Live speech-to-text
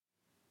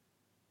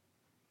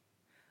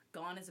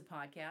Gone is a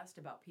podcast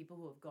about people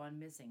who have gone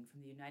missing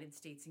from the United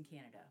States and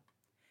Canada.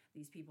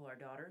 These people are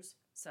daughters,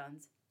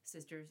 sons,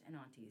 sisters, and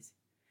aunties.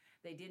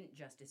 They didn't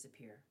just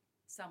disappear.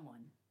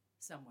 Someone,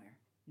 somewhere,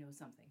 knows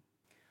something.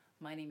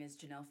 My name is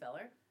Janelle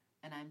Feller.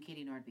 And I'm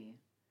Katie Nordby.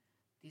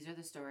 These are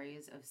the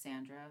stories of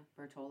Sandra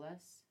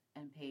Bertolas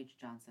and Paige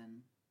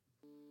Johnson.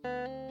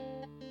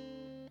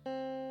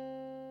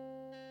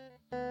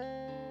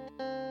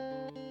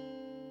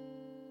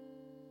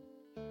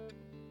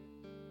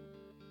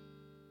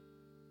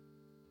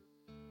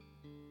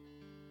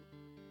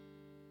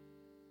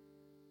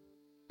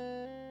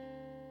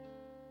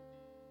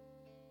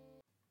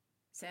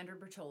 Sandra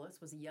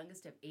Bertolas was the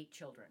youngest of 8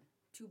 children,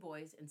 2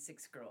 boys and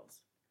 6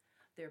 girls.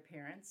 Their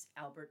parents,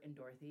 Albert and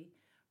Dorothy,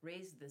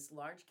 raised this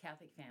large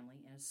Catholic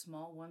family in a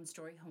small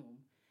one-story home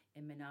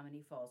in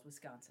Menominee Falls,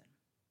 Wisconsin.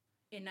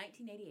 In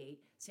 1988,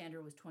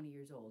 Sandra was 20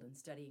 years old and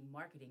studying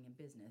marketing and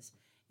business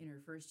in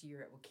her first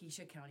year at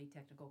Waukesha County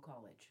Technical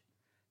College.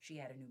 She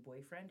had a new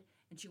boyfriend,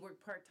 and she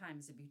worked part-time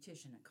as a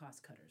beautician at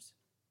Cost Cutters.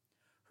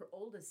 Her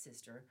oldest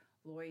sister,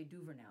 Lori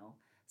Duvernell,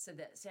 said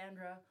that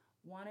Sandra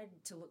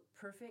wanted to look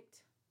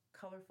perfect,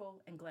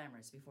 colorful, and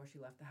glamorous before she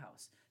left the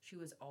house. She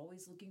was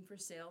always looking for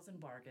sales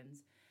and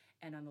bargains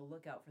and on the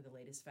lookout for the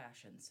latest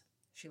fashions.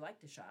 She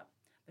liked to shop,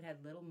 but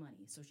had little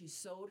money, so she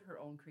sewed her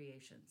own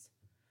creations.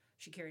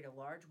 She carried a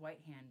large white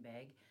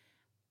handbag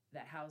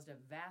that housed a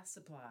vast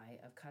supply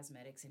of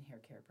cosmetics and hair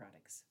care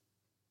products.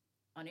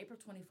 On April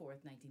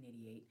 24th,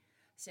 1988,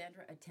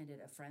 Sandra attended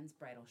a friend's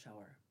bridal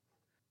shower.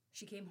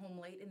 She came home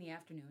late in the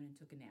afternoon and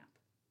took a nap.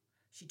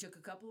 She took a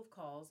couple of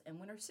calls, and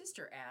when her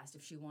sister asked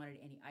if she wanted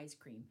any ice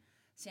cream,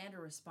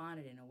 Sandra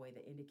responded in a way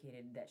that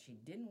indicated that she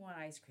didn't want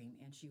ice cream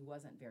and she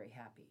wasn't very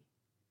happy.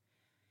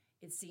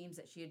 It seems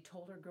that she had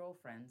told her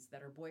girlfriends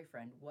that her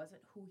boyfriend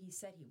wasn't who he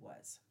said he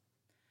was.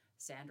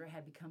 Sandra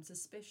had become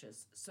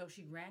suspicious, so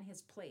she ran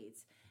his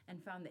plates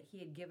and found that he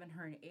had given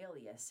her an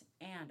alias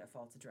and a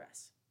false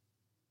address.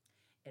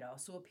 It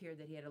also appeared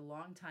that he had a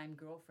longtime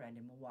girlfriend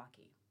in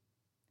Milwaukee.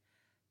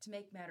 To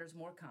make matters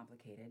more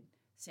complicated,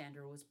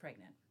 Sandra was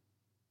pregnant.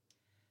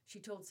 She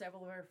told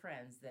several of her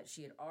friends that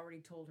she had already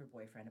told her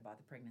boyfriend about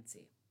the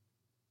pregnancy.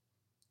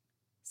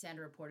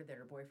 Sandra reported that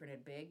her boyfriend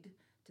had begged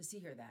to see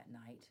her that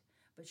night,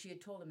 but she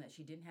had told him that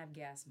she didn't have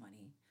gas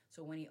money,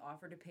 so when he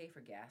offered to pay for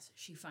gas,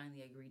 she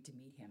finally agreed to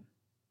meet him.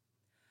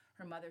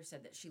 Her mother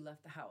said that she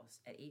left the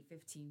house at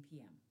 8:15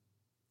 p.m.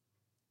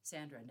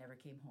 Sandra never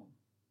came home.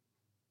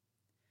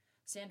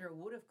 Sandra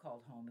would have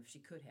called home if she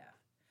could have.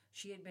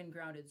 She had been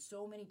grounded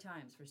so many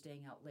times for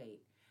staying out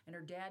late, and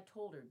her dad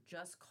told her,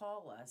 "Just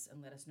call us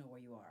and let us know where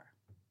you are."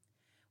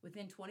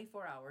 Within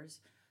 24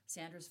 hours,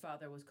 Sandra's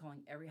father was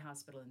calling every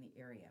hospital in the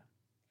area.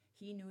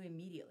 He knew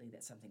immediately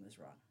that something was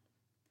wrong.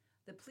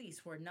 The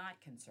police were not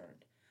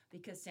concerned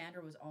because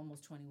Sandra was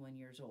almost 21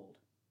 years old.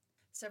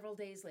 Several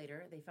days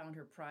later, they found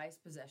her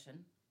prized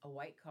possession, a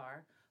white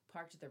car,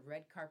 parked at the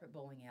Red Carpet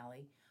Bowling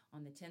Alley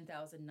on the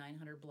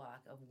 10,900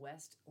 block of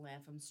West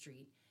Lanpham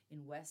Street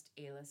in West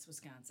Allis,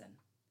 Wisconsin.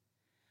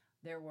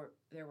 There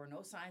were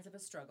no signs of a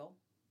struggle,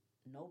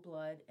 no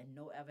blood, and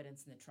no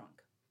evidence in the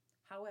trunk.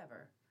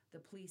 However, the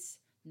police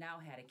now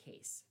had a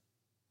case.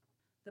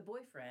 The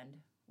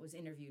boyfriend was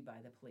interviewed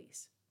by the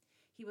police.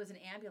 He was an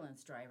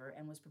ambulance driver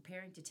and was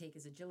preparing to take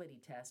his agility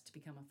test to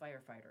become a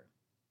firefighter.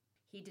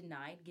 He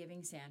denied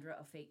giving Sandra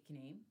a fake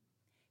name.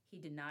 He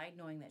denied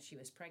knowing that she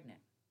was pregnant.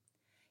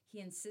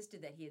 He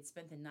insisted that he had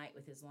spent the night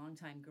with his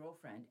longtime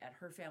girlfriend at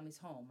her family's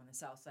home on the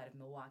south side of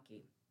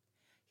Milwaukee.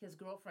 His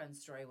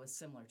girlfriend's story was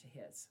similar to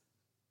his.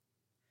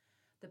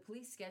 The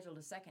police scheduled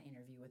a second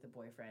interview with the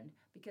boyfriend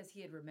because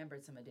he had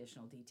remembered some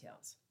additional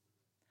details.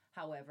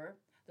 However,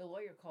 the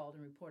lawyer called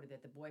and reported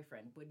that the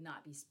boyfriend would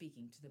not be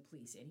speaking to the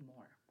police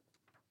anymore.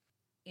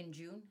 In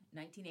June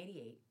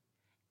 1988,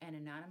 an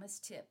anonymous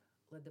tip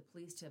led the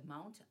police to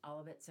Mount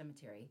Olivet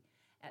Cemetery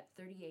at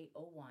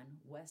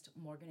 3801 West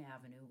Morgan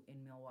Avenue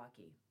in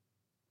Milwaukee.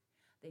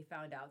 They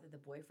found out that the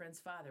boyfriend's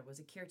father was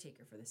a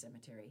caretaker for the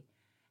cemetery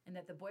and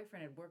that the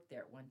boyfriend had worked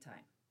there at one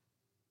time.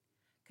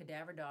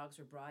 Cadaver dogs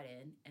were brought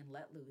in and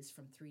let loose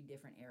from 3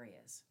 different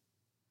areas.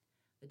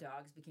 The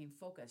dogs became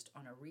focused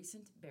on a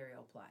recent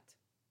burial plot.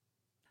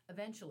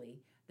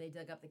 Eventually, they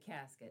dug up the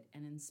casket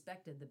and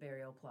inspected the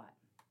burial plot.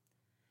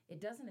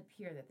 It doesn't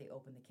appear that they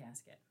opened the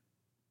casket.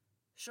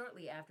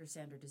 Shortly after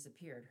Sandra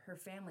disappeared, her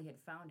family had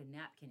found a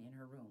napkin in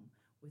her room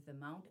with the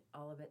Mount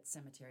Olivet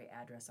Cemetery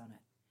address on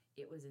it.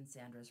 It was in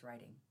Sandra's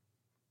writing.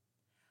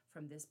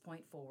 From this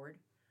point forward,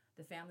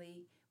 the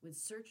family would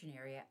search an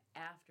area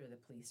after the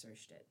police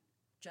searched it,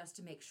 just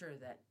to make sure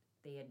that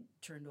they had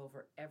turned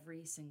over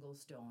every single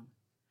stone.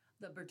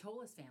 The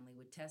Bertolas family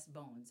would test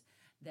bones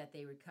that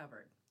they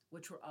recovered,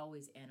 which were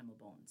always animal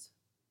bones.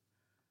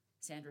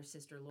 Sandra's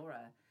sister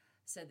Laura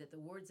said that the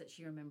words that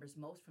she remembers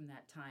most from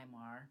that time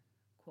are,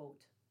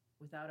 quote,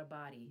 "Without a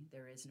body,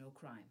 there is no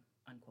crime,"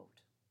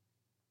 unquote.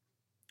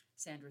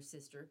 Sandra's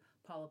sister,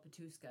 Paula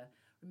Petuska,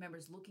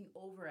 remembers looking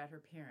over at her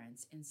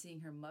parents and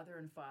seeing her mother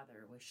and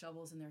father with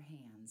shovels in their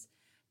hands,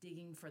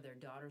 digging for their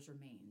daughter's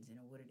remains in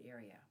a wooded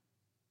area.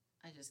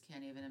 I just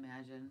can't even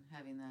imagine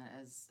having that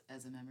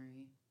as a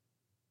memory.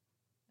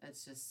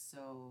 It's just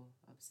so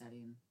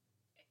upsetting.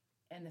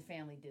 And the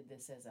family did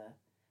this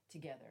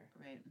together.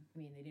 Right. I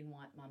mean, they didn't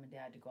want mom and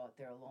dad to go out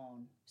there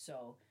alone,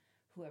 so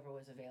whoever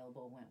was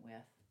available went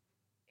with.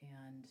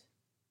 And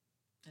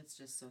it's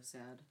just so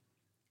sad.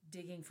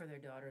 Digging for their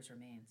daughter's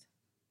remains.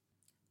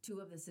 2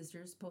 of the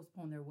sisters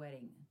postponed their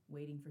wedding,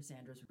 waiting for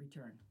Sandra's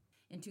return.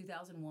 In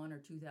 2001 or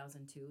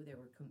 2002,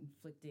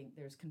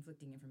 there's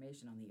conflicting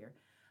information on the year.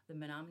 The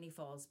Menominee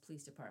Falls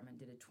Police Department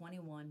did a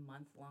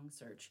 21-month-long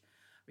search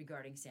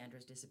regarding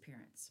Sandra's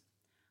disappearance.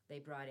 They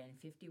brought in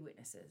 50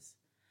 witnesses,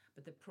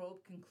 but the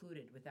probe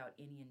concluded without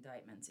any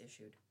indictments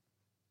issued.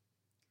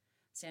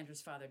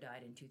 Sandra's father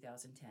died in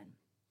 2010.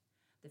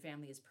 The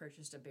family has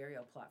purchased a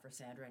burial plot for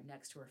Sandra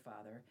next to her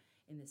father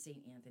in the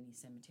St. Anthony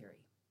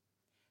Cemetery.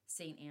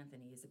 St.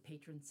 Anthony is the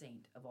patron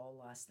saint of all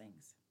lost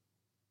things.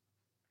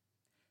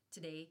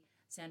 Today,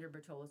 Sandra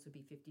Bertolas would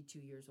be 52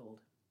 years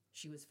old.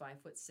 She was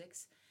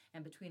 5'6"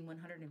 and between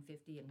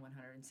 150 and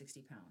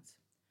 160 pounds.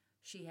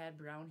 She had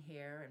brown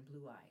hair and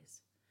blue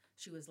eyes.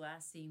 She was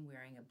last seen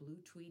wearing a blue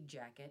tweed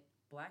jacket,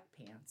 black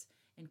pants,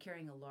 and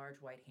carrying a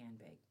large white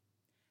handbag.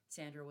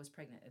 Sandra was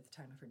pregnant at the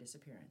time of her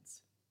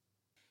disappearance.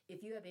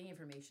 If you have any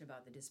information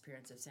about the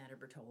disappearance of Sandra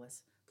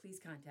Bertolas, please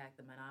contact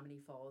the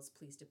Menominee Falls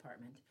Police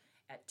Department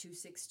at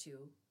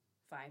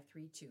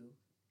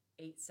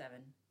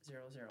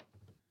 262-532-8700.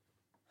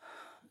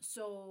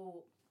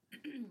 So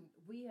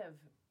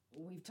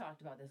we've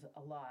talked about this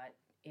a lot,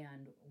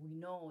 and we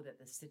know that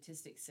the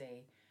statistics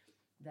say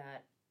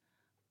that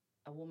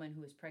a woman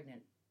who is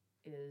pregnant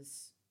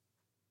is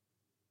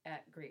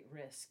at great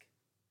risk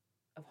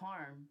of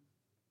harm,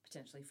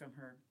 potentially from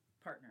her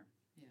partner.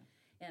 Yeah.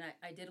 And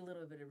I did a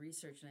little bit of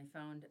research, and I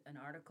found an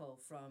article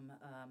from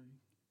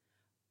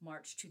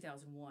March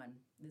 2001.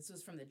 This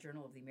was from the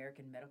Journal of the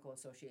American Medical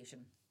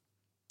Association,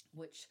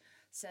 which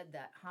said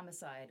that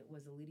homicide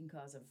was the leading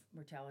cause of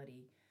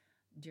mortality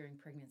during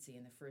pregnancy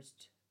in the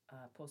first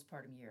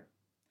postpartum year.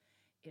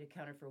 It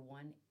accounted for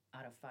 1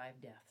 out of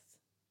 5 deaths.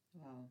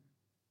 Wow.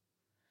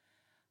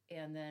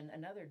 And then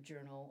another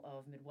journal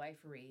of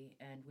midwifery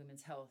and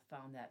women's health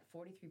found that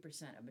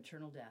 43% of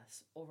maternal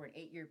deaths over an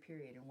 8-year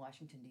period in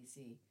Washington,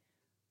 D.C.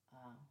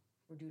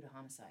 Were due to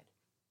homicide.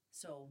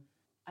 So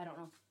I don't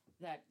know,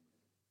 that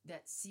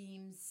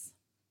seems,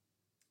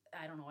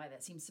 I don't know why,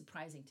 that seems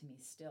surprising to me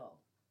still.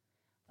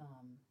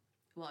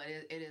 Well,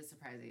 it is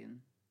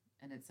surprising,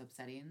 and it's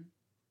upsetting.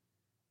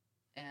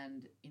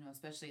 And,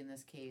 especially in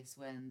this case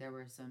when there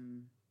were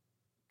some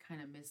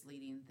kind of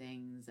misleading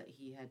things that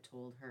he had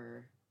told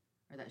her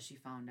or that she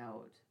found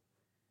out.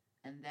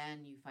 And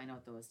then you find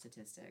out those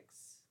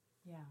statistics.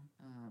 Yeah.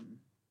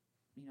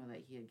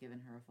 That he had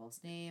given her a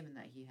false name and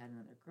that he had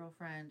another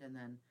girlfriend. And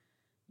then,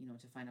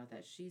 to find out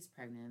that she's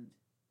pregnant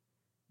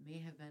may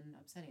have been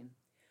upsetting.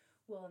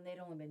 Well, and they'd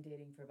only been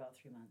dating for about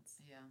 3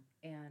 months. Yeah.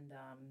 And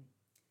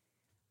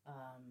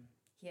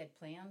he had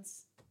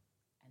plans,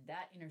 and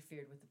that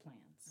interfered with the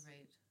plans.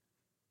 Right.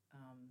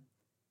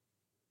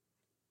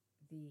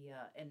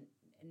 And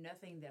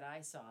nothing that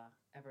I saw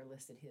ever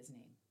listed his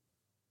name.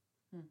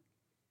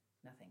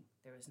 Nothing.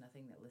 There was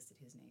nothing that listed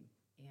his name.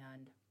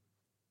 And,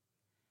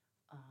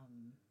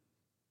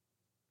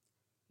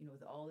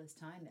 with all this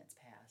time that's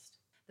passed,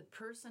 the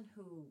person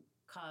who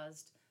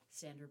caused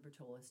Sandra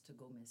Bertolas to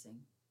go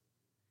missing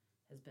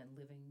has been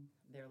living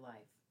their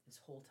life this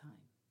whole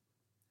time.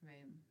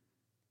 Right.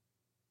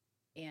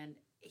 And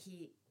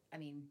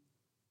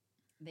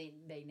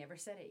they never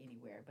said it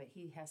anywhere, but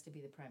he has to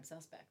be the prime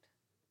suspect.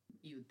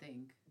 You would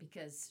think.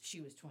 Because she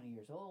was 20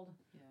 years old.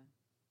 Yeah.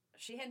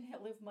 She hadn't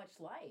lived much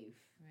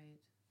life. Right.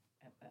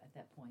 At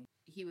that point.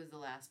 He was the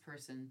last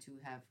person to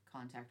have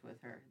contact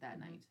with her that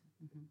night.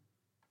 Mm-hmm.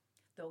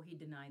 Though he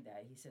denied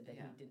that. He said that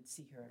he didn't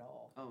see her at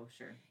all. Oh,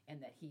 sure. And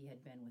that he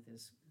had been with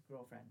his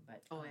girlfriend.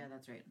 But yeah,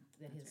 that's right.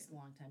 His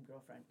longtime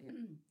girlfriend. Yeah.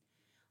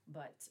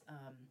 But,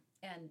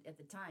 and at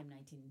the time,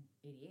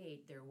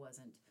 1988,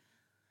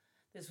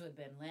 this would have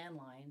been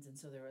landlines, and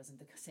so there wasn't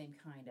the same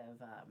kind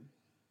of... a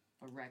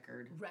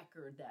record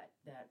that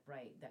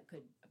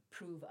could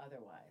prove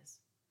otherwise.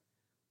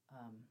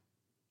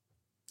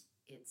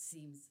 It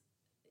seems,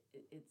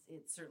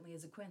 it certainly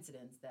is a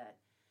coincidence that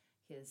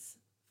his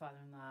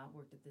father-in-law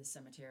worked at this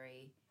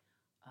cemetery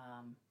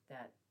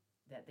that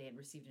they had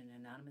received an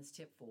anonymous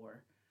tip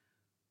for.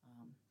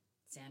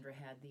 Sandra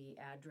had the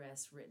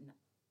address written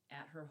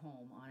at her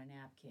home on a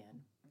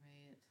napkin.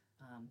 Right.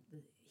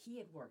 He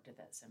had worked at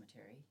that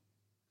cemetery.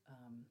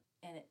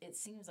 And it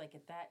seems like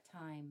at that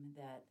time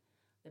that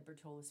the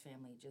Bertolas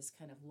family just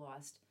kind of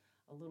lost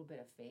a little bit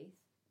of faith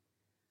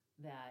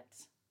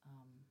that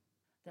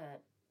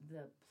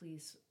the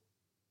police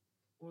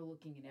were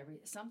looking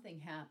at something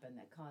happened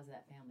that caused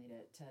that family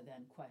to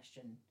then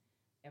question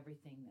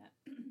everything that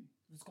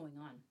was going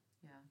on.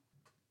 Yeah.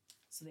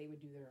 So they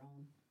would do their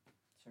own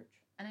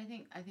search. And I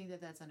think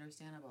that that's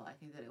understandable. I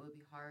think that it would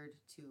be hard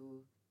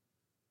to,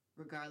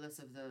 regardless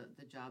of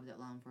the job that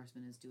law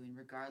enforcement is doing,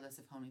 regardless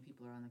of how many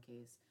people are on the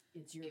case.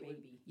 It's your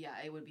baby.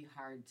 It would be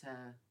hard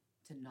to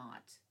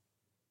not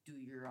do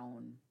your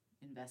own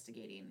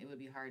investigating. It would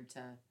be hard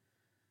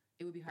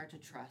to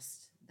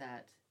trust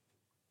that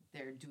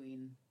they're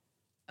doing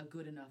a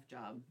good enough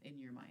job in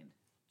your mind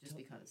just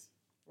because.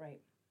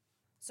 Right.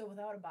 So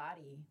without a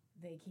body,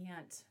 they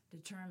can't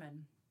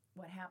determine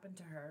what happened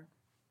to her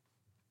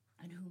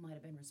and who might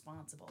have been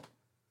responsible.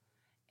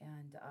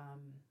 And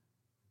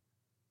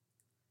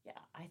yeah,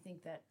 I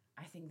think that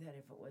if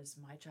it was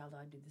my child,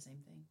 I'd do the same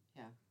thing.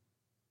 Yeah.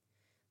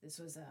 This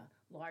was a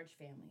large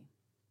family,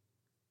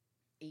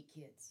 8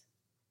 kids,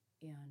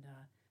 and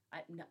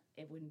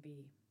it wouldn't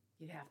be.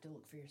 You'd have to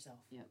look for yourself.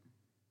 Yep.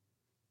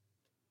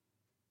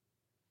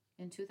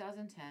 In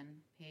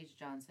 2010, Paige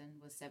Johnson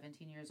was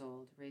 17 years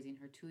old, raising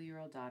her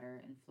 2-year-old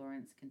daughter in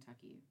Florence,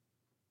 Kentucky.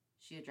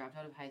 She had dropped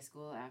out of high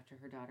school after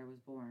her daughter was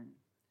born.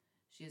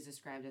 She is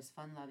described as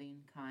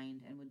fun-loving,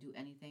 kind, and would do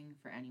anything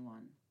for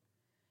anyone.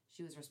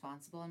 She was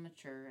responsible and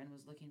mature and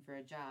was looking for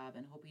a job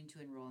and hoping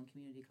to enroll in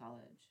community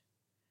college.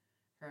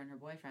 Her and her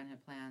boyfriend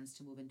had plans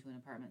to move into an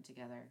apartment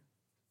together.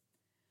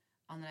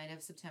 On the night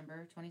of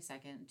September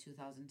 22nd,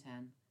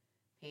 2010,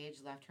 Paige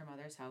left her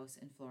mother's house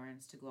in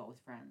Florence to go out with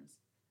friends.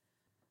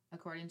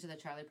 According to the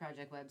Charlie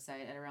Project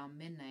website, at around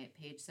midnight,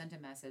 Paige sent a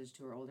message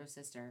to her older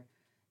sister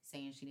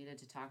saying she needed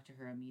to talk to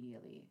her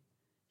immediately.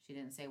 She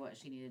didn't say what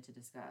she needed to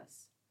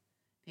discuss.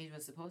 Paige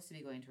was supposed to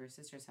be going to her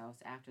sister's house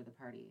after the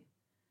party.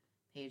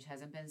 Paige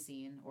hasn't been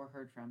seen or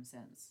heard from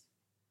since.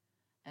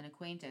 An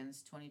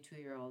acquaintance,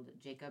 22-year-old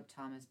Jacob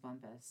Thomas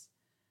Bumpus,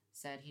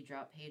 said he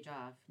dropped Paige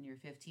off near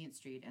 15th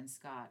Street and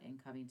Scott in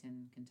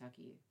Covington,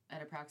 Kentucky,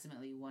 at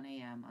approximately 1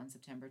 a.m. on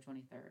September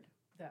 23rd.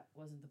 That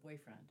wasn't the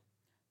boyfriend.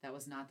 That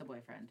was not the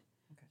boyfriend.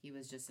 Okay. He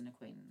was just an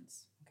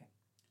acquaintance. Okay.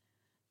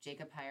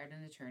 Jacob hired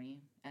an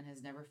attorney and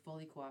has never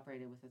fully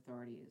cooperated with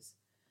authorities.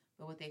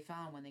 But what they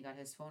found when they got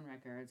his phone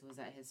records was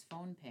that his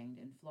phone pinged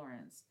in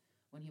Florence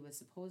when he was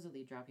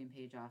supposedly dropping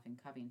Paige off in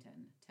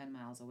Covington, 10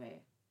 miles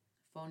away.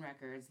 Phone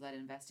records led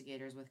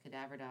investigators with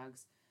cadaver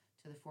dogs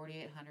to the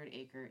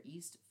 4,800-acre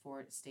East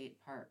Fort State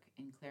Park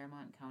in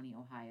Claremont County,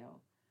 Ohio,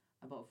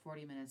 about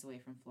 40 minutes away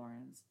from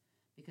Florence,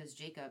 because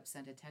Jacob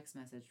sent a text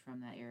message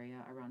from that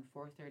area around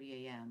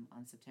 4:30 a.m.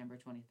 on September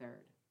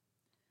 23rd.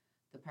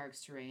 The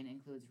park's terrain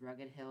includes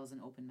rugged hills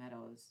and open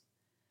meadows.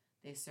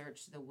 They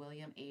searched the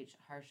William H.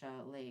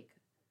 Harshaw Lake,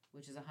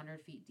 which is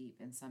 100 feet deep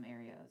in some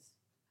areas.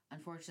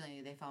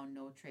 Unfortunately, they found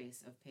no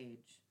trace of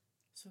Paige.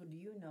 So do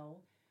you know,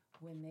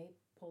 when they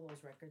pull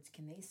those records,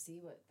 can they see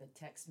what the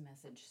text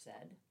message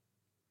said?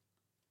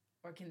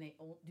 Or do they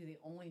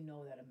only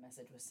know that a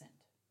message was sent?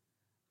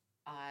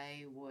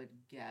 I would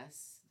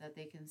guess that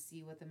they can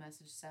see what the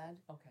message said.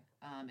 Okay.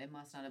 It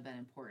must not have been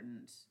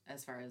important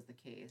as far as the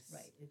case.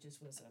 Right. It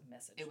just was a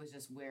message. It was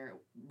just where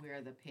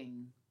the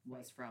ping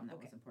was from that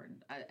was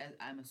important.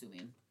 I'm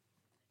assuming.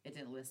 It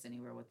didn't list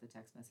anywhere what the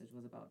text message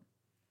was about.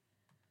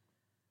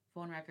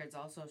 Phone records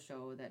also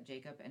show that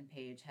Jacob and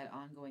Paige had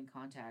ongoing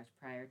contact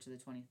prior to the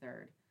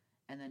 23rd,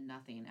 and then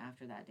nothing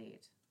after that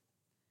date.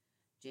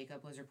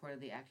 Jacob was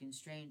reportedly acting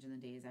strange in the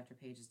days after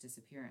Paige's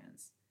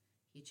disappearance.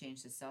 He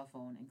changed his cell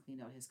phone and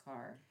cleaned out his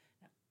car.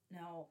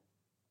 Now,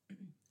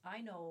 I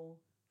know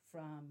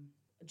from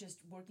just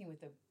working with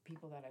the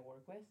people that I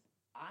work with,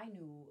 I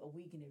knew a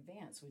week in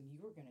advance when you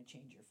were going to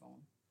change your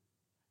phone.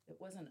 It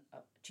wasn't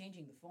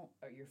changing the phone,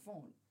 or your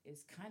phone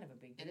is kind of a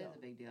big deal. It is a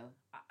big deal.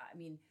 I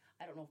mean,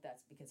 I don't know if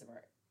that's because of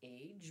our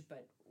age,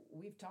 but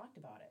we've talked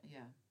about it.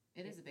 Yeah,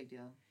 it is a big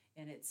deal.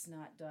 And it's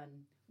not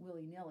done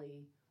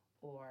willy-nilly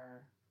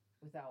or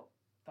without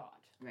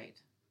thought. Right.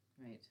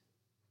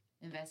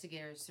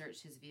 Investigators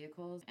searched his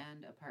vehicles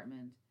and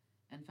apartment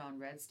and found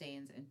red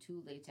stains and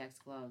 2 latex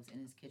gloves in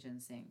his kitchen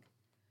sink,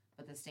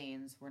 but the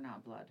stains were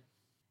not blood.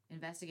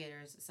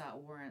 Investigators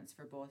sought warrants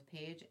for both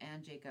Paige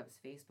and Jacob's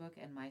Facebook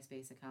and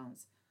MySpace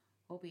accounts,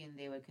 hoping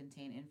they would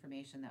contain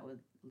information that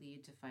would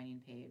lead to finding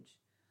Paige,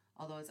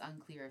 although it's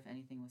unclear if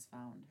anything was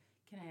found.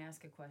 Can I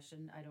ask a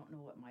question? I don't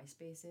know what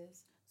MySpace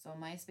is. So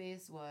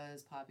MySpace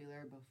was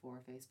popular before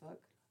Facebook.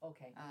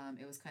 Okay.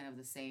 It was kind of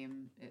the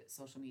same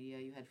social media.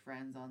 You had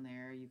friends on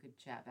there. You could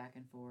chat back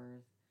and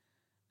forth.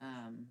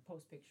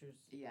 Post pictures.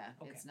 Yeah,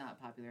 okay. It's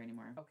not popular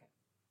anymore. Okay.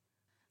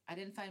 I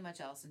didn't find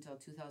much else until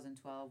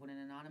 2012 when an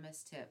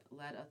anonymous tip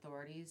led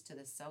authorities to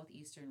the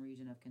southeastern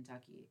region of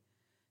Kentucky,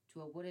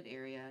 to a wooded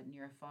area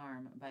near a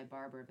farm by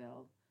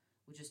Barberville,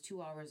 which is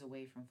 2 hours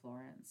away from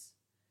Florence.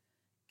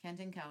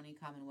 Kenton County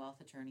Commonwealth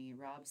Attorney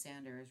Rob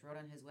Sanders wrote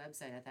on his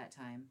website at that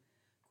time,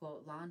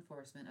 quote, "Law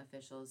enforcement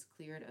officials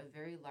cleared a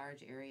very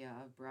large area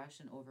of brush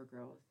and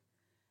overgrowth.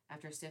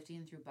 After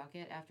sifting through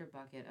bucket after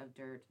bucket of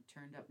dirt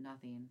turned up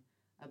nothing,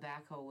 a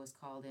backhoe was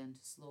called in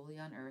to slowly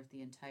unearth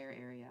the entire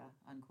area,"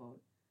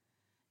 unquote.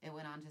 It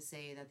went on to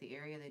say that the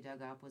area they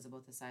dug up was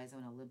about the size of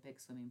an Olympic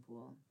swimming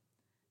pool.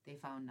 They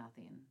found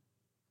nothing.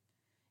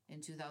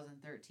 In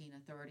 2013,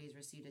 authorities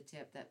received a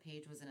tip that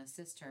Paige was in a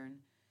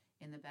cistern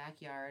in the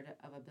backyard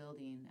of a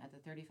building at the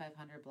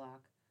 3500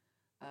 block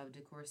of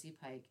DeCourcy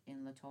Pike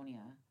in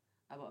Latonia,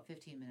 about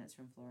 15 minutes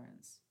from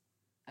Florence.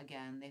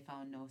 Again, they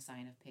found no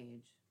sign of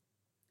Paige.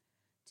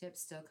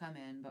 Tips still come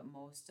in, but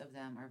most of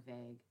them are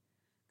vague.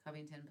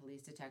 Covington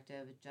Police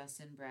Detective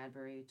Justin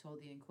Bradbury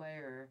told the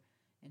Inquirer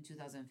in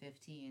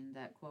 2015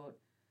 that, quote,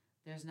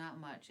 "There's not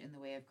much in the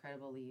way of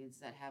credible leads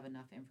that have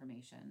enough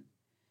information.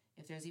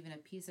 If there's even a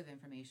piece of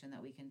information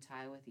that we can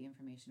tie with the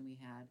information we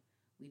had,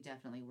 we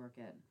definitely work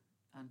it,"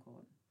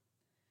 unquote.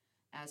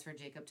 As for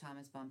Jacob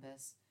Thomas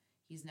Bumpus,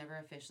 he's never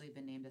officially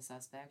been named a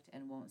suspect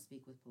and won't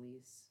speak with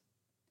police.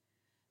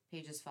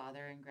 Paige's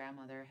father and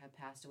grandmother have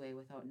passed away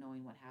without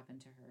knowing what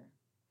happened to her.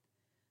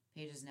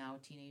 Paige's now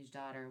teenage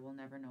daughter will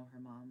never know her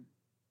mom.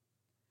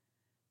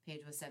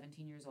 Paige was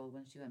 17 years old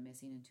when she went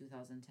missing in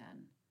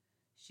 2010.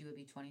 She would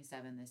be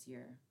 27 this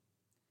year.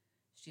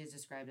 She is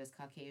described as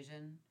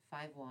Caucasian,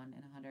 5'1",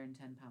 and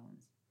 110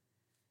 pounds.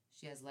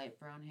 She has light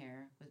brown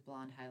hair with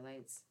blonde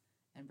highlights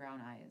and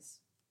brown eyes.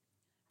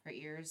 Her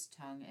ears,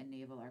 tongue, and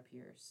navel are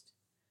pierced.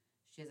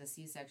 She has a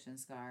C-section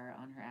scar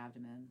on her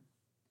abdomen.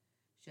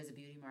 She has a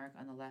beauty mark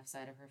on the left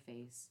side of her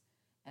face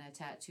and a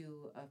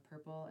tattoo of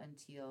purple and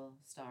teal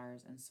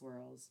stars and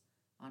swirls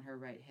on her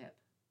right hip.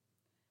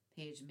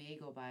 Paige may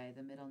go by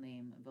the middle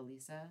name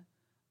Belisa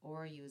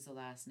or use the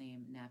last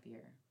name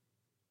Napier.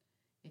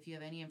 If you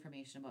have any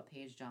information about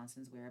Paige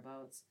Johnson's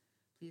whereabouts,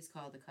 please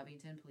call the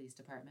Covington Police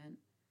Department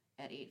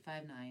at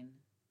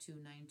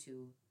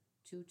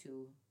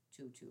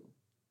 859-292-2222.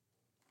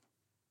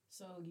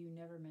 So you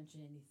never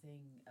mentioned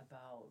anything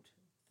about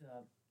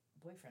the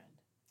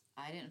boyfriend?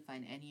 I didn't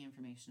find any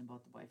information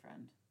about the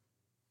boyfriend.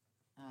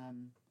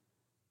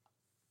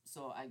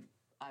 So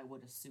I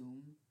would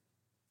assume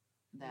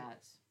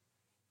that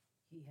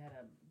he had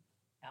a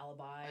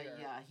alibi.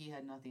 He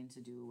had nothing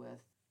to do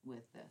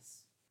with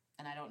this.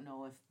 And I don't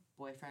know if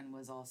boyfriend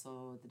was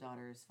also the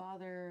daughter's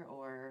father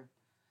or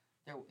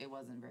it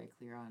wasn't very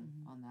clear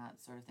on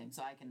that sort of thing.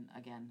 So I can,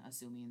 again,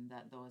 assuming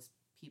that those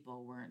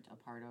people weren't a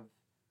part of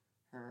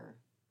her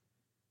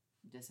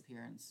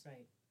disappearance.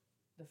 Right.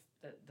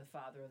 The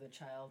father of the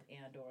child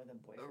and or the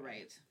boyfriend.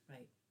 Right.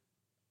 Right.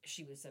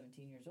 She was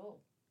 17 years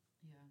old.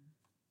 Yeah.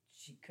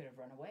 She could have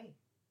run away.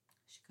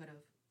 She could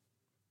have.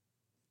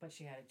 But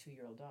she had a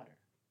 2-year-old daughter.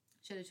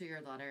 She had a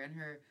 2-year-old daughter, and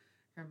her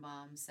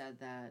mom said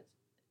that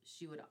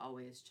she would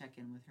always check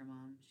in with her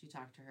mom. She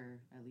talked to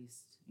her at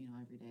least,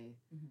 every day.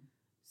 Mm-hmm.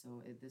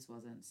 So this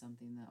wasn't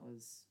something that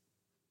was...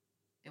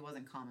 It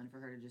wasn't common for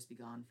her to just be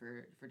gone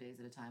for days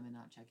at a time and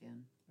not check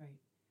in. Right.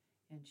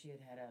 And she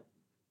had a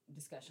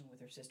discussion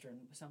with her sister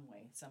in some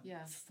way, some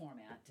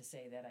format to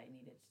say that I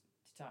needed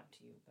to talk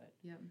to you, but...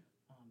 Yep.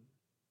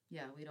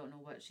 We don't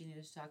know what she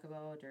needed to talk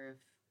about or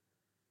if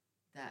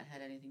that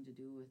had anything to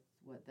do with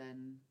what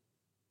then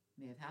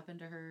may have happened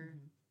to her.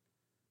 Mm-hmm.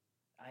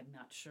 I'm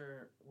not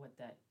sure what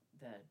the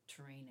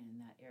terrain in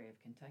that area of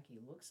Kentucky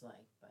looks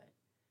like, but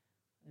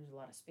there's a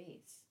lot of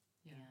space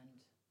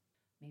and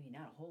maybe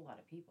not a whole lot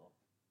of people.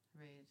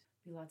 Right.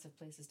 Be lots of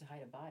places to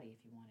hide a body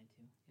if you wanted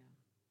to. Yeah.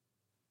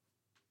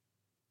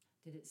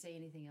 Did it say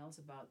anything else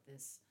about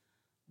this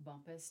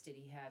Bumpus? Did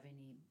he have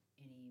any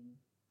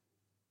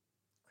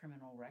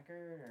criminal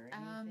record or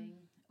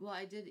anything? Well,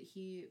 I did.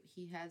 He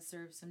had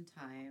served some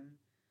time.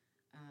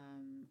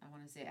 I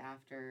want to say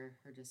after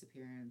her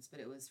disappearance, but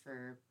it was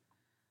for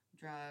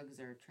drugs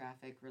or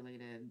traffic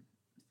related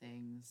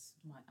things.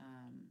 What?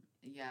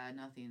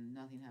 Nothing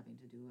having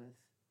to do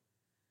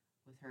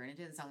with her, and it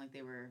didn't sound like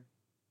they were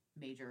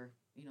major,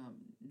 no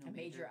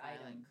major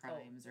violent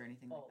crimes or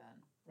anything like that.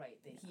 Right,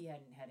 he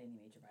hadn't had any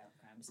major violent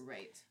crimes.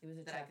 Right. It was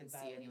a that traffic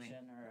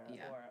violation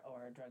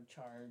or a drug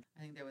charge.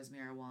 I think there was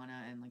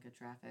marijuana and like a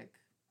traffic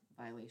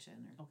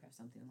violation or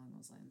something along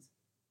those lines.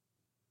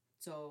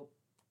 So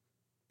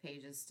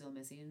Paige is still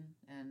missing,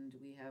 and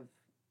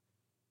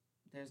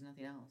there's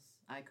nothing else.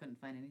 I couldn't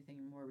find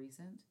anything more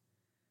recent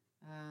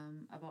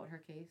about her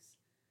case.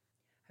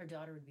 Her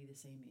daughter would be the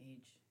same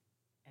age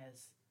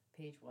as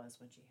Paige was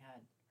when she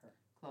had her.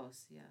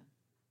 Close, yeah.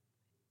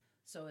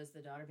 So is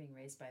the daughter being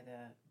raised by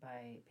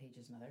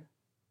Paige's mother?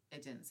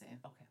 It didn't say.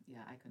 Okay.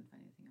 Yeah, I couldn't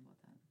find anything about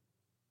that.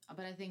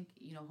 But I think,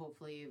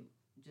 hopefully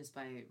just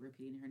by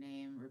repeating her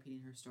name,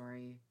 repeating her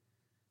story,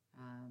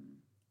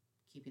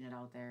 keeping it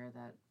out there,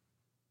 that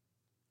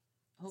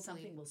hopefully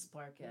something will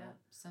spark a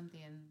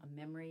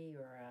memory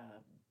or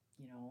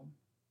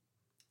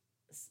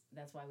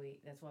that's why we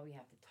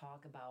have to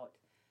talk about.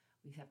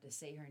 We have to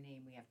say her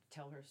name. We have to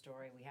tell her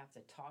story. We have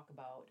to talk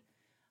about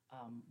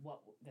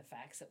what the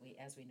facts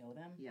as we know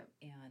them. Yep.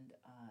 And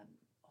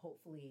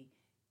hopefully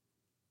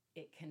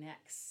it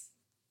connects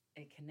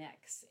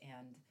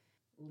and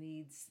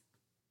leads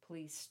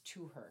police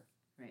to her.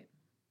 Right.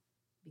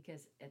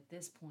 Because at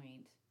this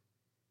point,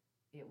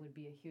 it would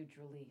be a huge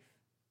relief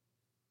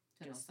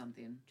to know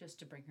something. Just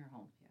to bring her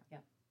home. Yeah.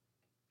 Yep.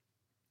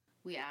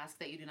 We ask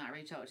that you do not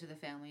reach out to the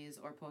families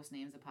or post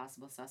names of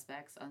possible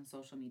suspects on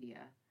social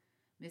media.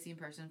 Missing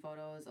person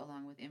photos,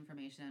 along with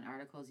information and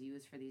articles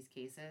used for these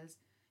cases,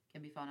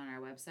 can be found on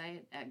our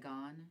website at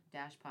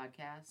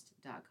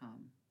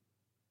gone-podcast.com.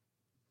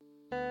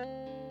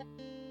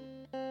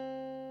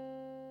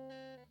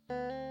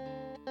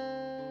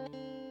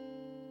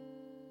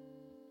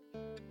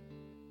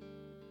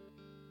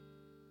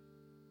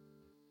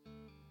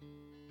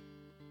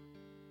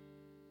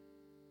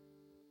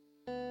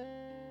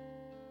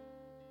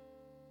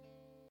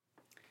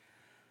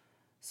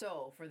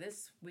 So, for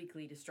this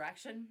weekly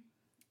distraction,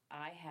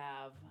 I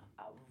have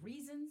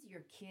reasons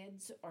your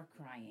kids are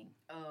crying.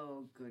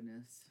 Oh,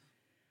 goodness.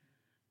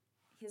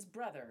 His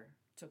brother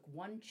took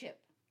one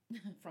chip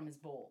from his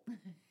bowl.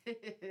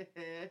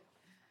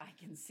 I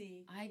can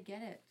see. I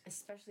get it.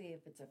 Especially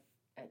if it's a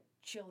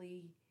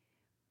chili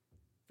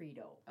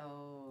Frito.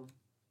 Oh.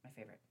 My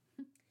favorite.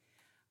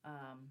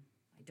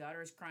 My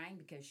daughter is crying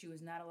because she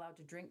was not allowed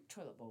to drink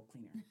toilet bowl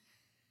cleaner.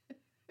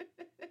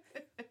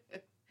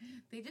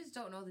 They just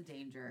don't know the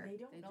danger. They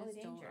don't know the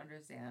danger. Don't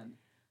understand.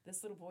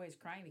 This little boy is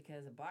crying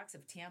because a box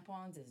of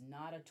tampons is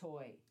not a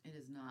toy. It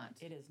is not.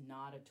 It is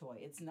not a toy.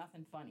 It's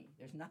nothing funny.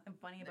 There's nothing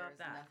funny about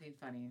that. There's nothing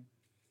funny.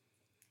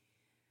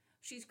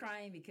 She's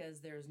crying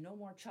because there's no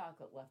more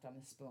chocolate left on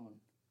the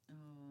spoon.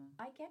 Oh.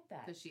 I get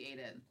that. Because she ate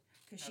it.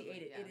 Because she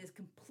ate it. Yeah. It is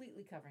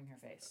completely covering her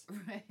face.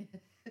 Right.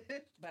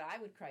 But I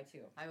would cry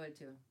too. I would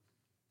too.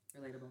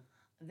 Relatable.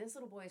 This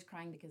little boy is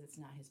crying because it's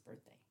not his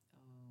birthday.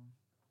 Oh.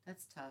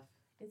 That's tough.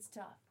 It's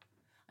tough.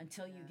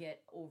 Until you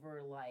get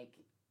over like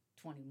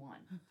 21.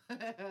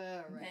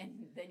 Right.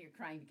 Then you're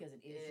crying because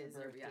it is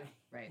your birthday.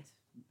 Yeah, right.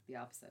 The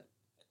opposite.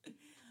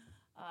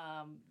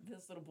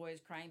 This little boy is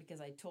crying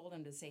because I told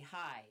him to say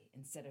hi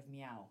instead of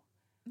meow.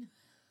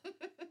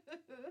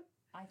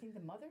 I think the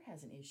mother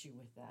has an issue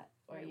with that.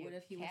 Or what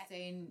if he was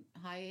saying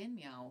hi and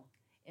meow?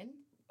 And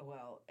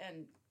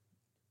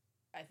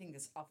I think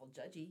that's awful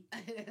judgy.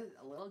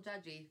 A little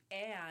judgy.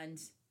 And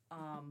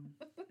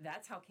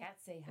that's how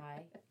cats say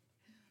hi.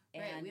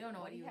 And right, we don't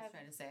know what he was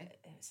trying to say.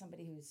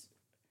 Somebody who's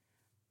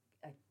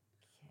a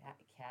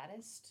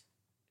catist?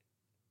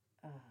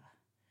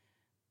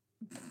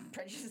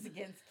 Prejudice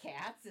against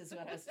cats is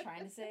what I was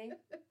trying to say.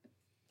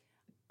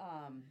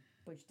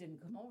 Which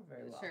didn't come over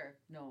very well. Sure,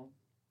 no.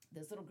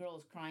 This little girl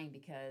is crying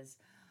because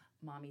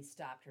mommy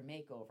stopped her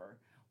makeover,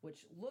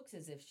 which looks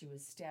as if she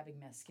was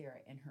stabbing mascara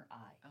in her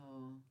eye.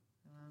 Oh,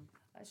 well.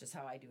 That's just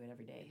how I do it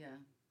every day.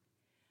 Yeah.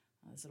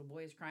 This little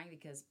boy is crying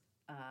because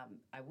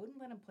I wouldn't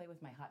let him play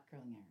with my hot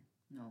curling iron.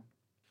 No.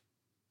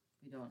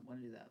 We don't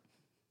want to do that.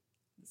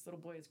 This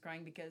little boy is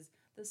crying because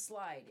the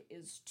slide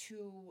is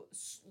too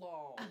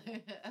slow.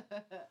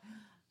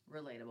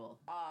 Relatable.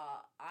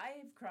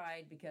 I've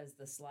cried because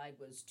the slide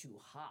was too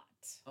hot.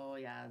 Oh,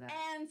 yeah.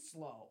 And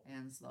slow.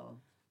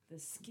 The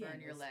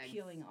skin is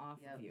peeling off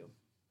of you.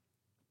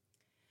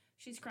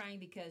 She's crying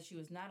because she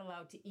was not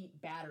allowed to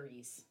eat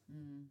batteries.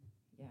 Mm.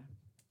 Yeah.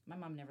 My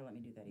mom never let me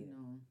do that either.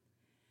 No.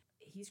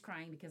 He's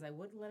crying because I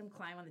wouldn't let him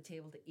climb on the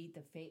table to eat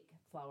the fake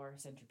flower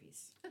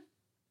centerpiece.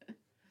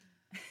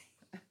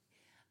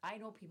 I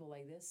know people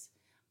like this.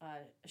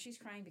 She's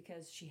crying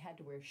because she had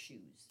to wear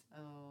shoes.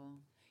 Oh.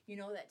 You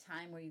know that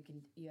time where you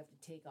have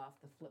to take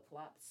off the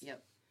flip-flops?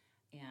 Yep.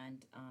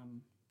 And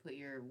put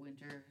your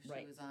winter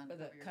shoes on.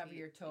 Cover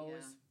your toes.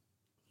 Yeah.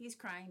 He's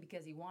crying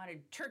because he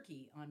wanted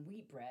turkey on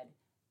wheat bread,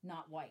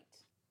 not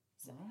white.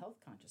 He's a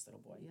health-conscious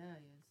little boy. Yeah,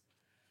 he is.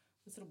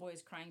 This little boy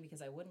is crying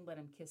because I wouldn't let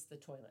him kiss the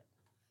toilet.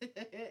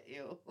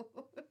 Ew.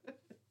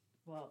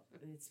 Well,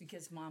 it's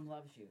because mom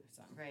loves you,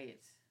 son.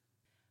 Right.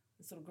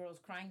 This little girl is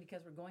crying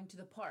because we're going to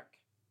the park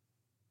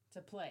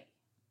to play.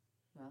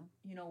 Well,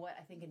 you know what?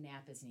 I think a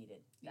nap is needed.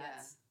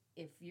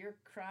 If you're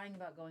crying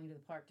about going to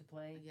the park to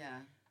play,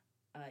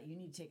 you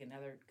need to take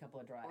another couple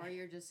of drives. Or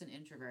you're just an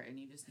introvert and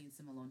you just need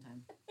some alone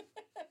time.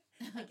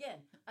 Again,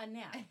 a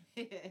nap.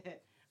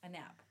 A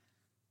nap.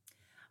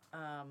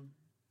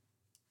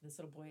 This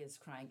little boy is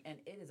crying, and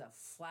it is a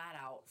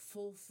flat-out,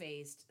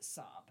 full-faced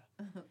sob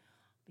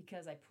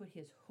because I put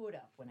his hood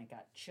up when it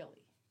got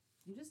chilly.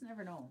 You just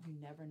never know. You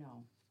never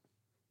know.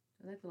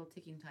 They're like little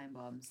ticking time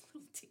bombs.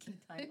 Little ticking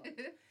time bombs.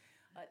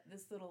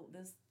 This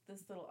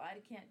little, I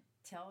can't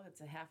tell.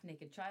 It's a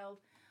half-naked child,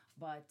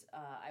 but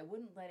I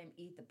wouldn't let him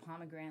eat the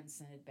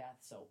pomegranate-scented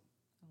bath soap.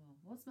 Oh,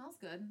 well, it smells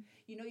good.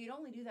 You know, you'd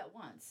only do that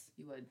once.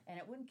 You would. And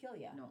it wouldn't kill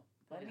you. No.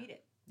 Let him eat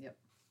it. Yep.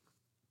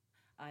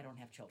 I don't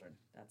have children.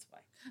 That's why.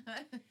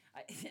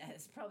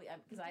 It's probably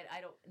because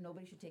I don't.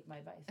 Nobody should take my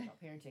advice about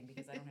parenting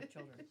because I don't have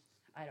children.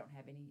 I don't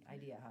have any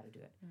idea how to do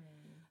it.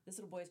 This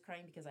little boy is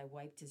crying because I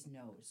wiped his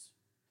nose.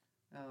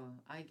 Oh,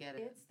 I get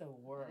it. It's the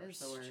worst. It is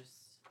the worst.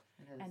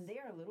 It is. And they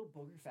are little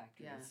booger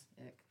factories.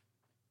 Yeah, ick.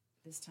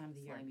 This time of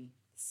the year.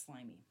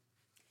 Slimy.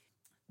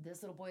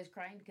 This little boy is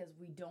crying because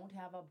we don't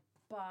have a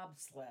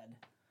bobsled.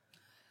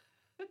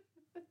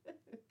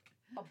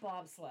 A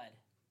bobsled.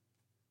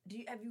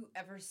 Have you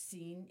ever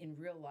seen in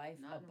real life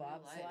a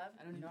bobsled?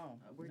 I don't know.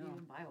 Where do you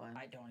even buy one?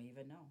 I don't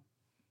even know.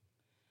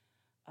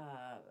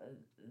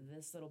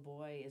 This little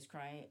boy is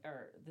crying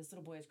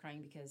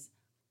because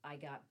I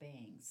got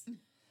bangs.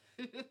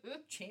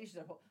 Changed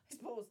their whole. I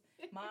suppose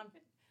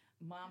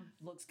mom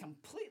looks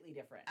completely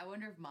different. I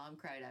wonder if mom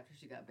cried after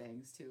she got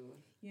bangs too.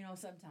 You know,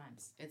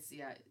 sometimes it's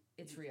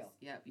real.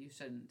 Yep, you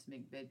shouldn't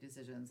make big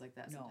decisions like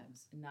that. No,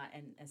 sometimes. not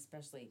and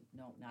especially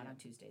not on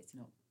Tuesdays.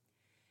 No.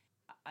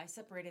 I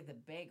separated the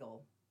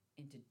bagel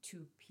into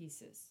 2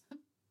 pieces.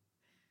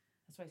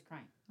 That's why he's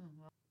crying. Oh,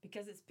 well.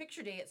 Because it's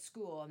picture day at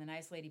school, and the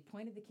nice lady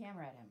pointed the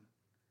camera at him.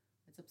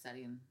 It's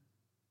upsetting.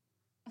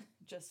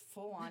 Just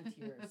full on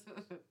tears.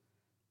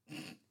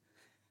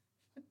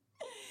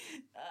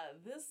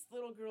 this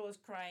little girl is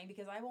crying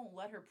because I won't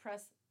let her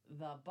press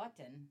the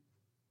button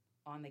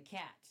on the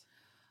cat,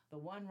 the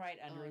one right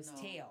under his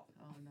tail.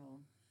 Oh no!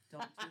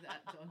 Don't do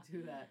that! Don't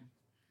do that!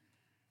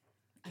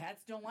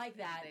 Cats don't like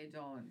that. They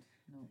don't.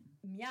 No.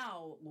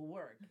 Meow will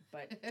work,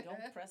 but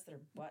don't press their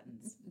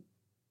buttons.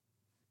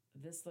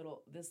 This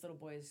little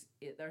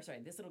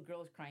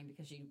girl is crying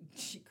because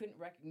she couldn't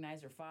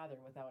recognize her father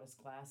without his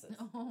glasses.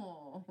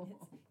 Oh.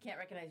 Can't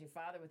recognize your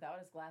father without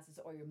his glasses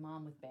or your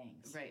mom with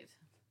bangs. Right.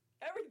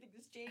 Everything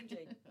is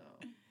changing.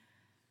 Oh.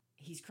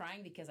 He's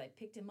crying because I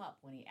picked him up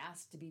when he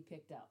asked to be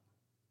picked up.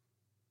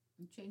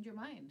 You change your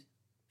mind.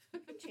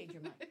 You can change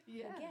your mind.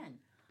 Yeah. Again,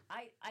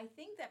 I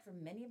think that for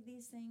many of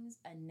these things,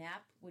 a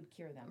nap would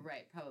cure them.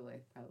 Right,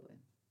 probably.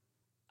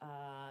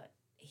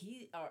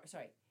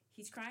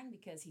 He's crying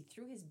because he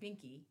threw his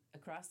binky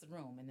across the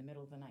room in the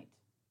middle of the night.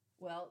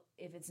 Well,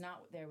 if it's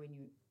not there when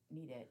you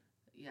need it.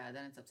 Yeah,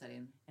 then it's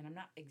upsetting. And I'm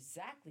not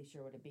exactly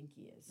sure what a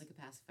binky is. Like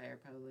a pacifier,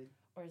 probably.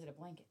 Or is it a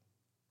blanket?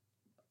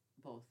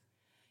 Both.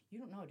 You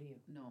don't know, do you?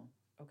 No.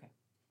 Okay.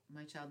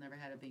 My child never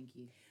had a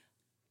binky.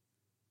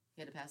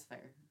 He had a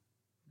pacifier,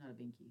 not a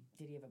binky.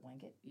 Did he have a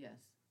blanket? Yes.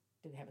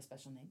 Did it have a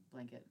special name?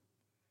 Blanket.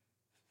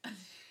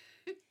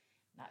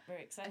 Not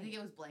very exciting. I think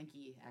it was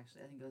Blanky,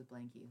 actually. I think it was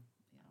Blanky.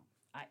 Yeah.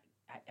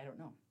 I don't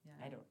know.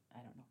 Yeah. I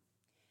don't know.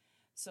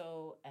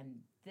 So,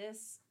 and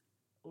this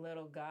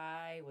little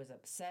guy was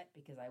upset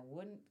because I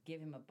wouldn't give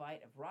him a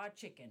bite of raw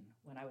chicken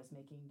when I was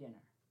making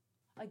dinner.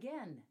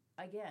 Again,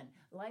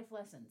 life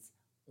lessons.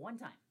 One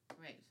time.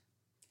 Right.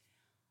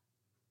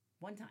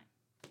 One time.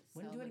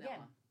 Wouldn't do it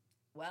again.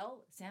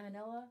 Well,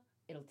 salmonella,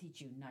 it'll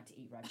teach you not to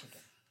eat raw chicken.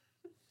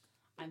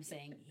 I'm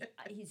saying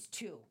he's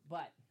 2,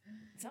 but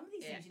some of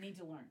these things you need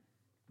to learn.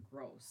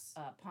 Gross.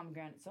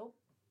 Pomegranate soap.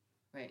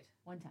 Right.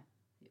 One time.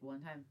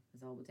 One time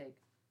is all it would take.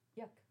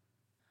 Yuck.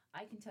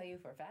 I can tell you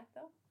for a fact,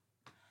 though,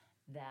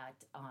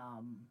 that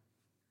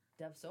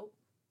Dove soap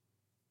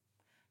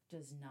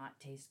does not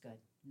taste good.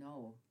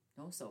 No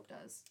soap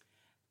does.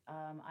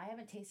 I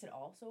haven't tasted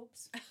all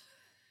soaps.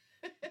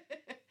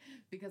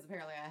 Because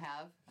apparently I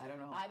have. I don't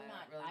know. I don't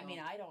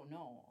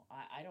know.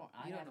 I don't.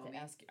 I You have don't to know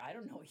me. ask. I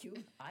don't know you.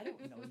 I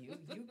don't know you.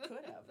 You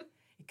could have.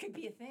 It could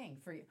be a thing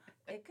for you.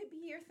 It could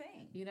be your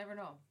thing. You never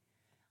know.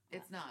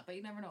 It's not, but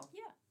you never know.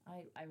 Yeah.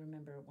 I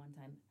remember one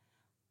time.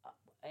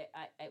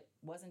 It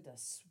wasn't a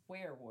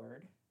swear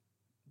word,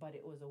 but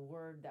it was a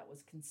word that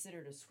was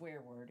considered a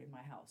swear word in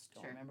my house.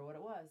 Don't remember what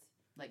it was.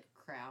 Like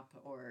crap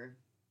or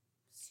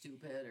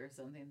stupid or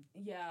something.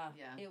 Yeah.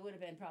 It would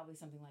have been probably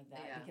something like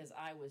that because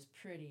I was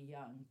pretty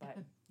young. But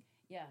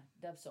yeah,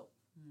 Dove soap.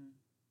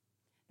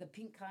 The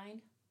pink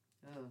kind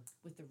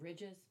with the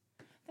ridges.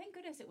 Thank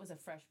goodness it was a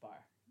fresh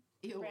bar.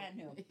 Ew. Brand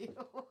new.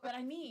 Ew. But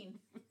I mean,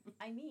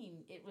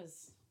 it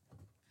was...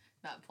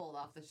 Not pulled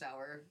off the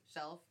shower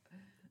shelf.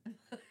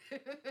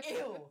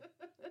 Ew.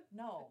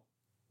 No.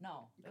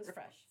 It was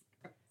fresh.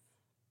 It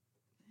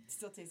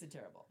still tasted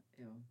terrible.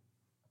 Ew.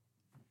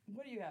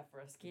 What do you have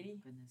for us,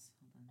 Katie? Goodness,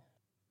 hold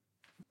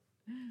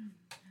on.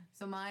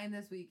 So mine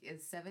this week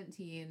is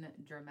 17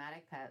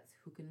 dramatic pets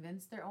who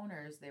convinced their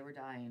owners they were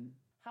dying.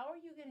 How are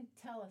you going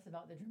to tell us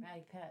about the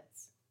dramatic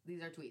pets?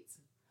 These are tweets.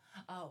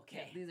 Oh,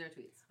 okay. Yeah, these are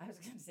tweets. I was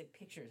going to say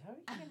pictures. How are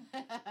you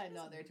going to...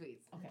 No, they're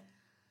tweets. Okay.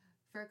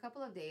 For a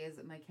couple of days,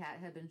 my cat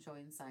had been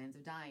showing signs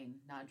of dying,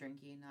 not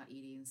drinking, not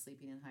eating,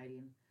 sleeping, and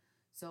hiding.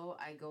 So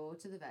I go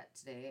to the vet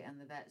today, and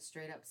the vet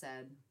straight up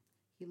said,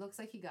 "He looks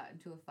like he got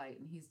into a fight,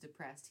 and he's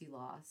depressed he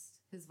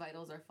lost. His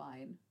vitals are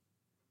fine."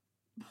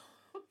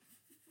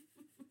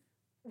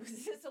 Was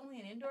this only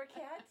an indoor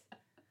cat?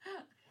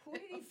 Who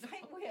did he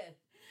fight with?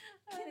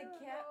 Can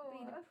a cat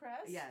be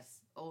depressed?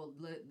 Yes. Oh,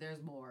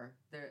 there's more.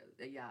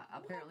 Yeah,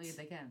 apparently What?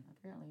 they can.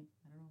 Apparently.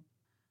 I don't know.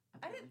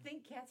 I didn't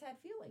think cats had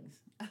feelings.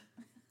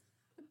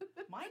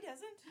 Mine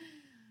doesn't.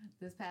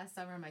 This past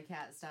summer, my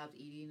cat stopped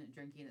eating,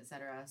 drinking,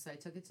 etc. So I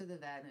took it to the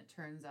vet, and it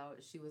turns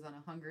out she was on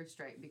a hunger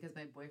strike because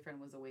my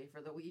boyfriend was away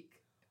for the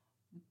week.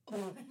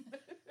 Oh.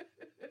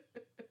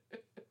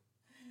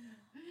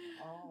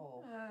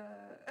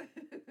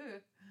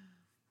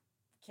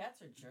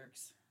 Cats are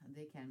jerks.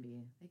 They can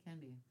be.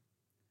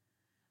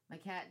 My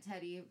cat,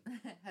 Teddy,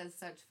 has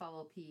such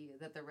foul pee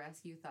that the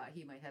rescue thought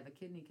he might have a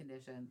kidney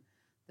condition.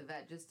 The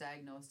vet just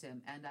diagnosed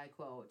him, and I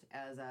quote,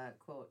 as a,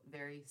 quote,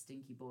 very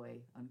stinky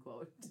boy,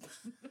 unquote.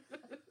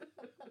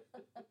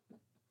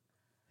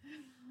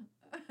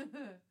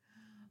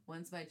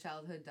 Once my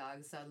childhood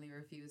dog suddenly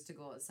refused to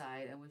go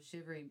outside and was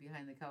shivering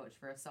behind the couch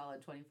for a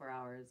solid 24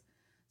 hours.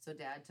 So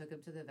Dad took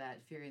him to the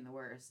vet, fearing the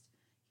worst.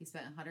 He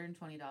spent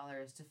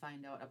 $120 to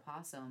find out a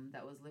possum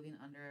that was living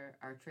under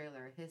our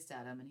trailer hissed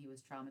at him, and he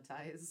was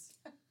traumatized.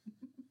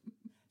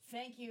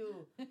 Thank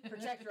you,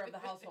 protector of the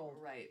household.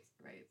 Right.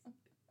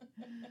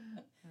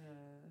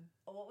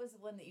 What was the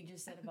one that you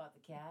just said about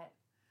the cat?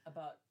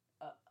 About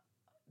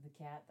the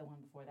cat, the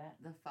one before that?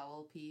 The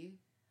foul pee.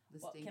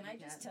 Well, can I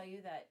just tell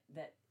you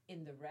that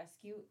in the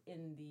rescue,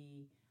 in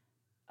the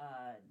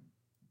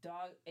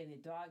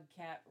dog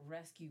cat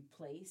rescue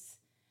place,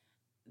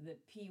 the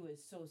pee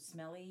was so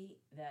smelly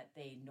that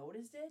they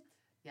noticed it.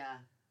 Yeah.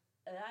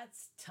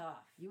 That's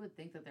tough. You would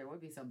think that there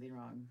would be something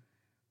wrong.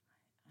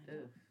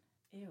 Ew.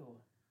 Ew.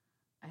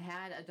 I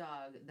had a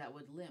dog that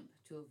would limp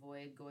to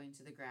avoid going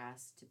to the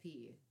grass to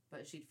pee,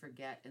 but she'd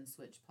forget and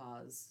switch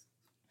paws.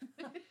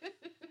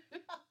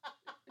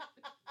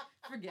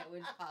 Forget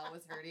which paw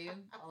was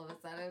hurting all of a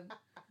sudden.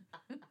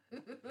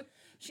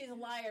 She's a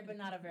liar, but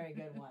not a very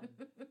good one.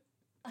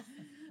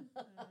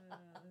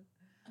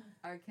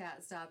 Our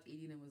cat stopped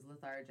eating and was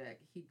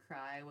lethargic. He'd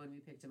cry when we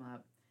picked him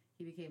up.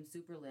 He became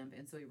super limp,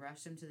 and so we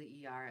rushed him to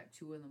the ER at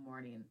 2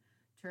 a.m.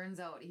 Turns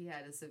out he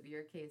had a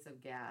severe case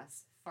of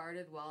gas.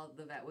 Farted while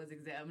the vet was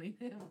examining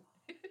him.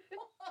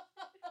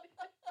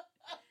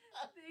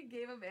 They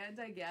gave him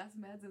anti-gas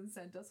meds and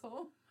sent us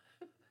home.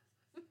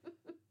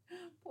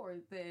 Poor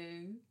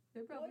thing.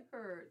 It probably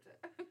hurt.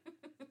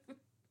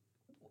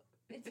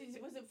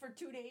 Was it for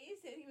 2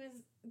 days that he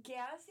was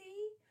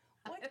gassy?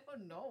 What? I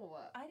don't know.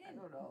 I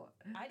don't know.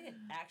 I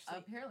didn't actually.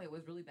 Apparently, it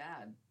was really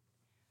bad.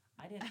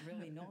 I didn't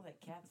really know that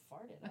cats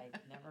farted. I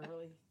never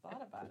really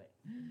thought about it.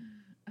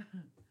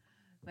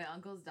 My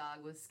uncle's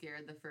dog was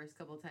scared the first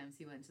couple times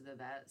he went to the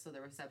vet, so the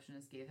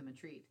receptionist gave him a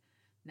treat.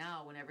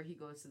 Now, whenever he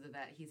goes to the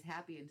vet, he's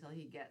happy until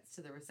he gets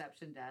to the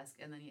reception desk,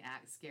 and then he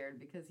acts scared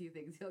because he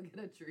thinks he'll get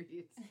a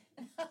treat.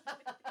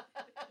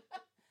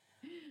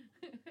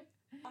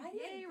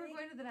 Yay, we're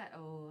going to the vet.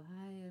 Oh,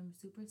 hi, I'm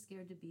super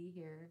scared to be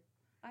here.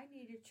 I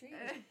need a treat.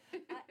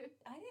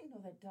 I didn't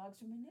know that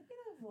dogs are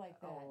manipulative like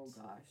that. Oh,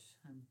 gosh.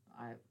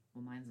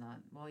 Well, mine's not.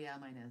 Well, yeah,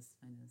 mine is.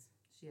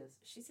 She is.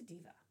 She's a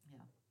diva.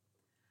 Yeah.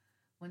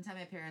 One time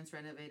my parents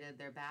renovated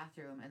their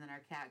bathroom, and then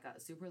our cat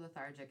got super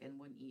lethargic and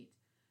wouldn't eat.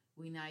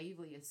 We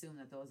naively assumed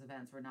that those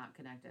events were not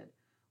connected.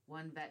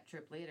 One vet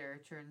trip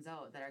later, turns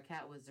out that our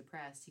cat was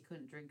depressed. He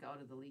couldn't drink out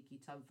of the leaky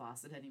tub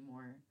faucet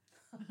anymore.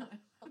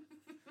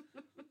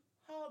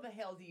 How the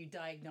hell do you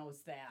diagnose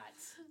that?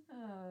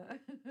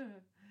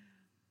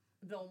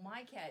 Though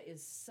my cat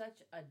is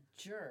such a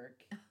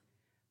jerk,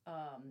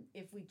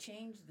 if we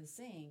changed the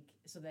sink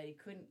so that he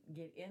couldn't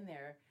get in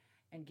there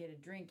and get a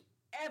drink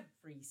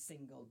every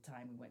single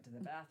time we went to the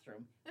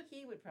bathroom,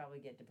 he would probably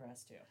get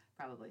depressed too.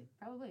 Probably.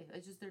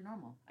 It's just they're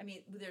normal. I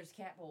mean, there's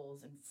cat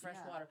bowls and fresh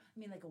water. I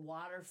mean, like a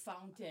water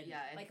fountain.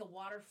 Yeah. Like a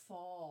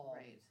waterfall.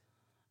 Right.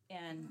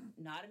 And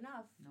not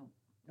enough.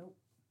 Nope.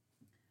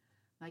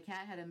 My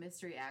cat had a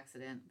mystery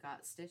accident,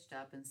 got stitched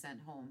up and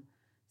sent home.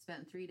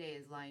 Spent 3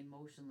 days lying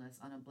motionless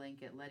on a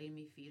blanket, letting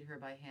me feed her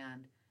by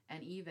hand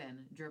and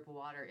even drip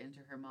water into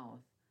her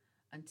mouth.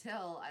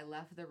 Until I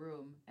left the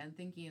room and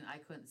thinking I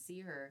couldn't see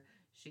her,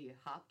 she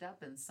hopped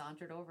up and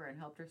sauntered over and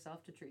helped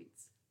herself to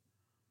treats.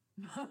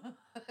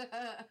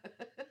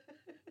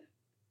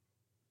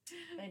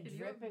 And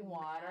dripping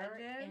water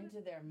into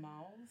their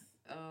mouth?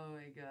 Oh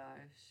my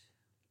gosh.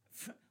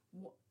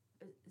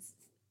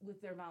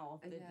 With their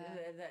mouth.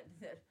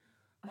 Yeah.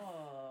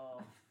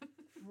 Oh,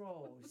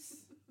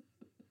 gross.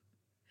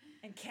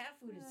 And cat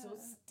food is so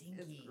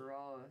stinky. It's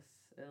gross.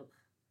 Ugh.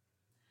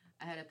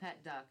 I had a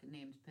pet duck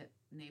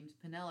named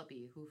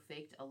Penelope who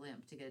faked a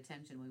limp to get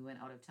attention when we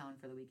went out of town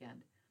for the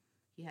weekend.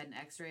 He had an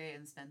x-ray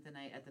and spent the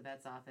night at the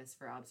vet's office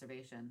for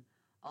observation,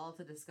 all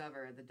to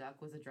discover the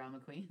duck was a drama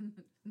queen.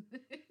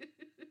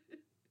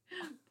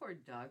 Poor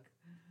duck.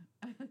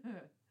 And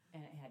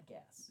it had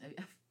gas.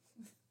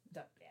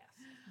 Duck gas.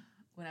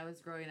 When I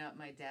was growing up,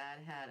 my dad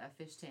had a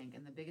fish tank,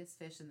 and the biggest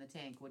fish in the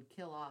tank would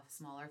kill off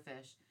smaller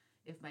fish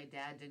if my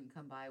dad didn't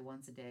come by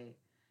once a day.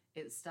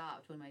 It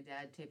stopped when my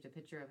dad taped a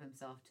picture of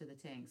himself to the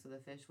tank so the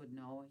fish would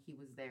know he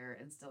was there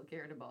and still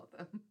cared about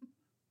them.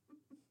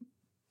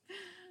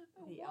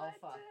 The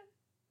alpha.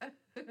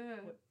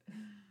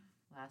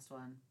 Last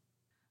one.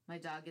 My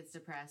dog gets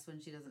depressed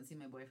when she doesn't see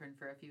my boyfriend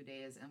for a few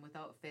days and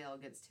without fail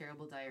gets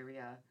terrible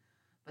diarrhea.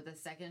 But the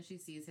second she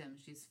sees him,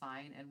 she's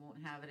fine and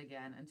won't have it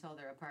again until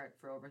they're apart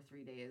for over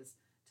 3 days.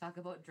 Talk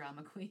about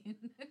drama queen.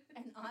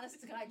 And honest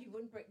to God,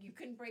 you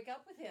couldn't break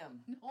up with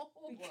him. No.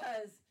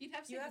 Because you'd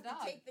have to, you have to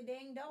take the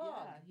dang dog.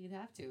 Yeah, you'd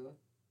have to.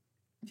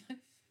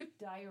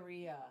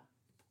 Diarrhea.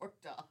 Poor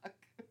dog.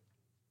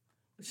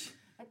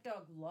 That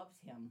dog loves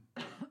him.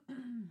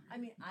 I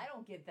mean, I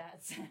don't get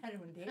that sad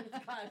when David's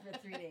gone for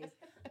 3 days.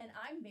 And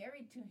I'm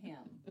married to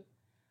him.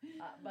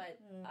 But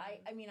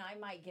I mean, I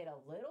might get a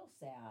little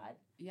sad.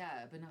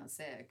 Yeah, but not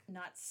sick.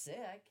 Not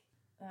sick.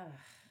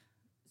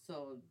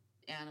 So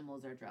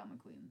animals are drama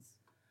queens.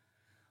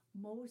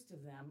 Most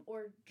of them.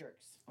 Or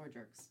jerks. Or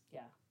jerks.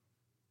 Yeah.